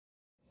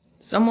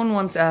Someone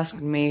once asked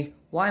me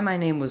why my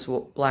name was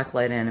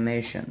Blacklight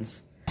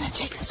Animations. I'm gonna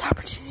take this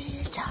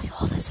opportunity to tell you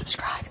all to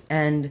subscribe.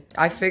 And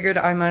I figured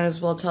I might as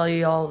well tell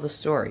you all the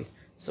story.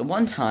 So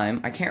one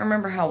time, I can't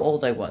remember how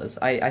old I was.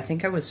 I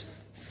think I was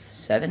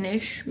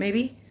 7-ish,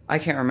 maybe? I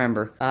can't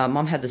remember.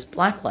 Mom had this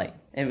blacklight.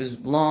 It was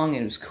long,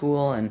 it was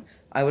cool, and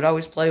I would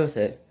always play with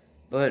it.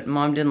 But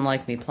Mom didn't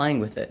like me playing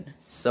with it.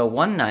 So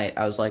one night,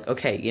 I was like,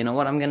 okay, you know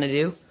what I'm gonna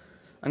do?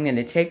 I'm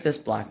gonna take this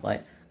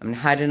blacklight. I'm gonna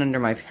hide it under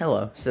my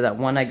pillow so that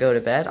when I go to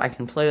bed, I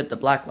can play with the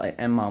blacklight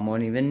and Mom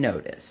won't even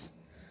notice.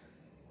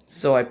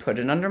 So I put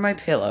it under my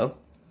pillow.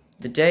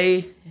 The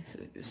day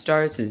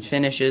starts and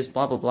finishes,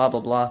 blah, blah, blah, blah,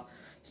 blah.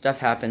 Stuff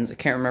happens, I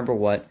can't remember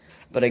what.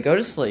 But I go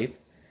to sleep,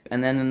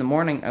 and then in the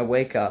morning I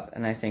wake up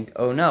and I think,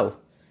 oh no,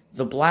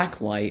 the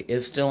blacklight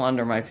is still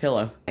under my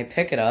pillow. I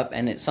pick it up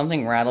and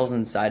something rattles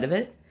inside of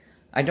it.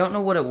 I don't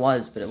know what it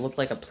was, but it looked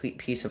like a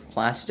piece of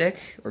plastic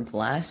or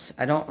glass.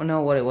 I don't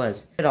know what it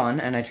was. I put it on,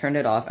 and I turned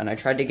it off, and I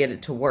tried to get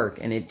it to work,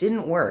 and it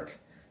didn't work.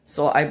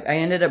 So I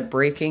ended up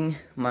breaking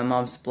my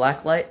mom's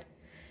blacklight,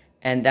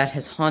 and that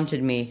has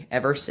haunted me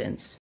ever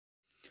since.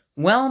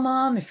 Well,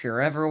 Mom, if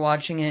you're ever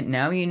watching it,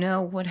 now you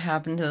know what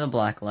happened to the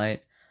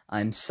blacklight.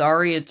 I'm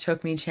sorry it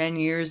took me 10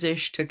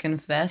 years-ish to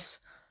confess.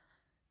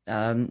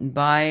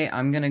 Bye,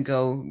 I'm gonna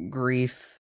go grief.